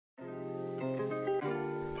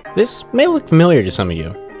This may look familiar to some of you,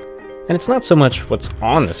 and it's not so much what's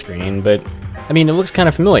on the screen, but I mean, it looks kind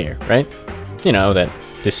of familiar, right? You know, that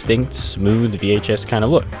distinct, smooth VHS kind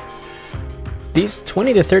of look. These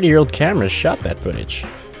 20 to 30-year-old cameras shot that footage.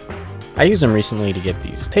 I used them recently to get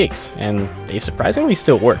these takes, and they surprisingly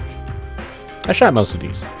still work. I shot most of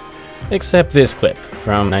these, except this clip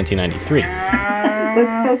from 1993.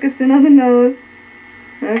 Let's focus in on the nose.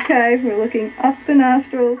 Okay, we're looking up the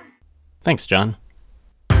nostrils. Thanks, John.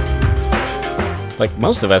 Like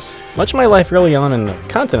most of us, much of my life early on in the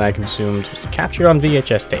content I consumed was captured on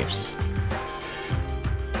VHS tapes.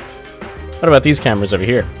 What about these cameras over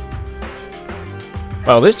here?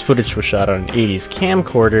 While this footage was shot on an 80s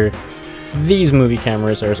camcorder, these movie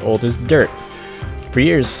cameras are as old as dirt. For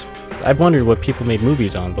years, I've wondered what people made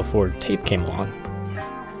movies on before tape came along.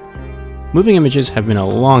 Moving images have been a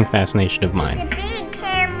long fascination of mine.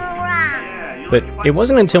 But it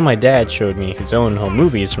wasn't until my dad showed me his own home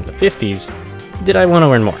movies from the 50s did I want to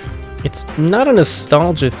learn more. It's not a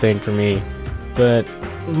nostalgia thing for me, but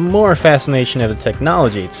more a fascination of the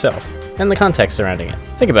technology itself and the context surrounding it.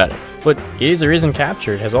 Think about it. What is or isn't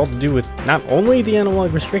captured has all to do with not only the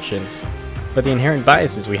analog restrictions, but the inherent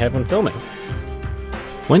biases we have when filming.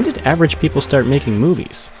 When did average people start making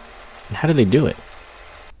movies? And how do they do it?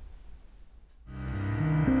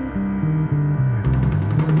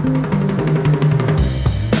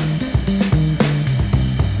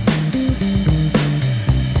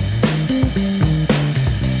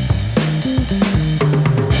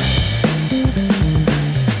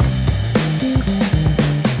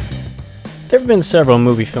 There have been several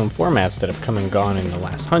movie film formats that have come and gone in the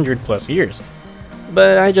last 100+ years,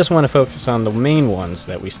 but I just want to focus on the main ones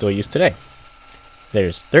that we still use today.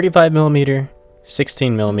 There's 35mm,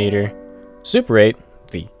 16mm, Super 8,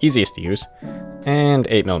 the easiest to use, and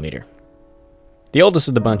 8mm. The oldest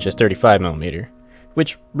of the bunch is 35mm,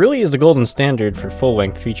 which really is the golden standard for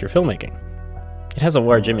full-length feature filmmaking. It has a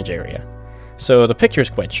large image area, so the picture is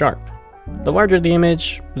quite sharp. The larger the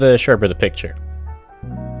image, the sharper the picture.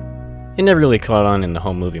 It never really caught on in the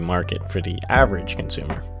home movie market for the average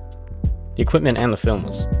consumer. The equipment and the film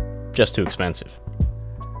was just too expensive.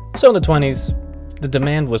 So in the 20s, the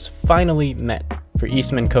demand was finally met for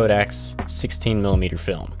Eastman Kodak's 16mm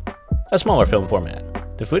film, a smaller film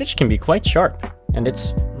format. The footage can be quite sharp, and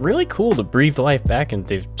it's really cool to breathe life back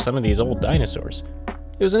into some of these old dinosaurs.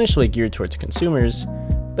 It was initially geared towards consumers,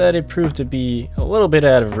 but it proved to be a little bit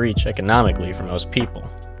out of reach economically for most people.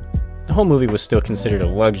 The home movie was still considered a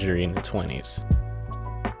luxury in the 20s.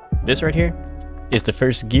 This right here is the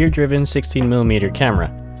first gear-driven 16mm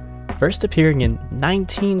camera, first appearing in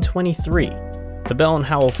 1923, the Bell &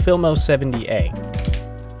 Howell Filmo 70A.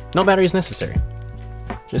 No batteries necessary.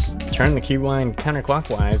 Just turn the key wind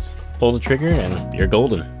counterclockwise, pull the trigger, and you're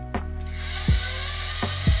golden.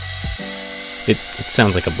 It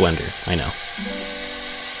sounds like a blender, I know.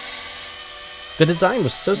 The design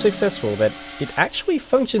was so successful that it actually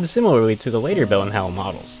functioned similarly to the later Bell & Howell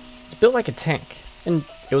models. It's built like a tank, and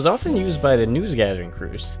it was often used by the news-gathering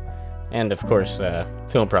crews, and of course,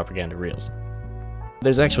 film propaganda reels.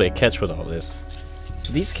 There's actually a catch with all this.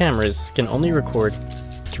 These cameras can only record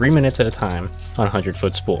 3 minutes at a time on a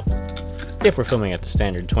 100-foot spool, if we're filming at the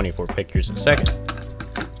standard 24 pictures a second.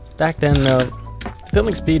 Back then, though, the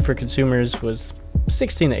filming speed for consumers was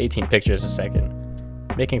 16 to 18 pictures a second,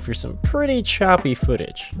 making for some pretty choppy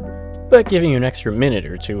footage, but giving you an extra minute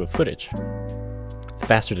or two of footage. The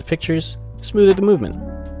faster the pictures, the smoother the movement.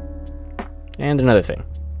 And another thing.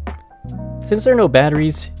 Since there are no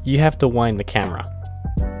batteries, you have to wind the camera.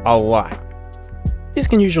 A lot. These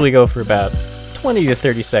can usually go for about 20 to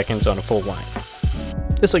 30 seconds on a full wind.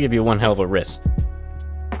 This will give you one hell of a wrist.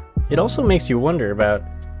 It also makes you wonder about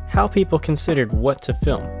how people considered what to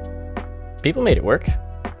film. People made it work,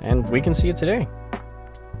 and we can see it today.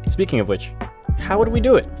 Speaking of which, how would we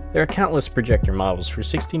do it? There are countless projector models for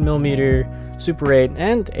 16mm, Super 8,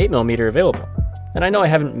 and 8mm available. And I know I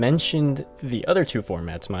haven't mentioned the other two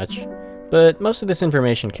formats much, but most of this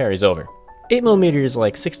information carries over. 8mm is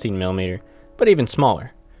like 16mm, but even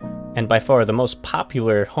smaller, and by far the most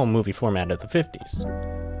popular home movie format of the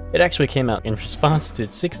 50s. It actually came out in response to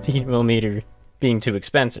 16mm being too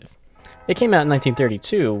expensive. It came out in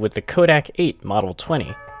 1932 with the Kodak 8 Model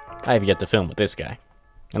 20. I have yet to film with this guy.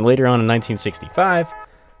 And later on in 1965,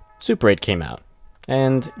 Super 8 came out,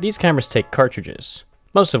 and these cameras take cartridges,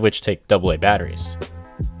 most of which take AA batteries.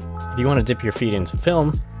 If you want to dip your feet into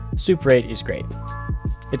film, Super 8 is great.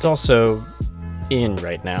 It's also in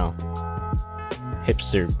right now.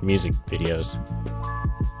 Hipster music videos.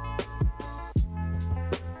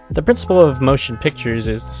 The principle of motion pictures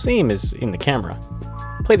is the same as in the camera.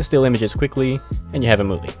 play the still images quickly, and you have a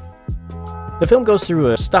movie. The film goes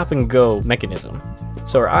through a stop-and-go mechanism,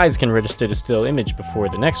 so our eyes can register the still image before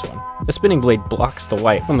the next one. The spinning blade blocks the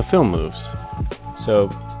light when the film moves, so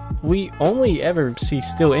we only ever see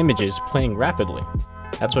still images playing rapidly.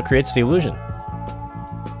 That's what creates the illusion.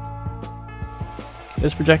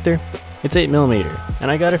 This projector, it's 8mm,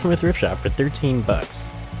 and I got it from a thrift shop for 13 bucks.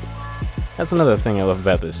 That's another thing I love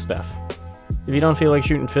about this stuff. If you don't feel like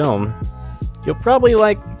shooting film, you'll probably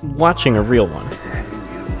like watching a real one.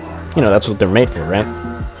 You know, that's what they're made for, right?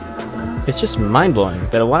 It's just mind-blowing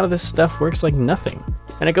that a lot of this stuff works like nothing,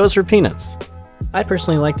 and it goes for peanuts. I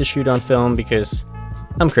personally like to shoot on film because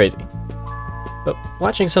I'm crazy. But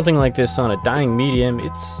watching something like this on a dying medium,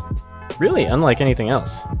 it's really unlike anything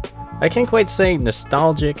else. I can't quite say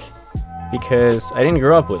nostalgic because I didn't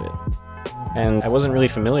grow up with it, and I wasn't really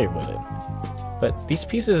familiar with it. But these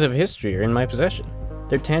pieces of history are in my possession.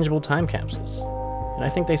 They're tangible time capsules, and I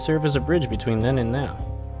think they serve as a bridge between then and now.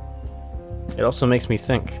 It also makes me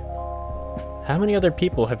think, how many other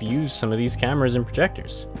people have used some of these cameras and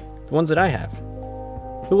projectors? The ones that I have.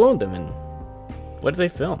 Who owned them, and what do they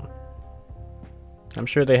film? I'm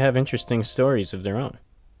sure they have interesting stories of their own.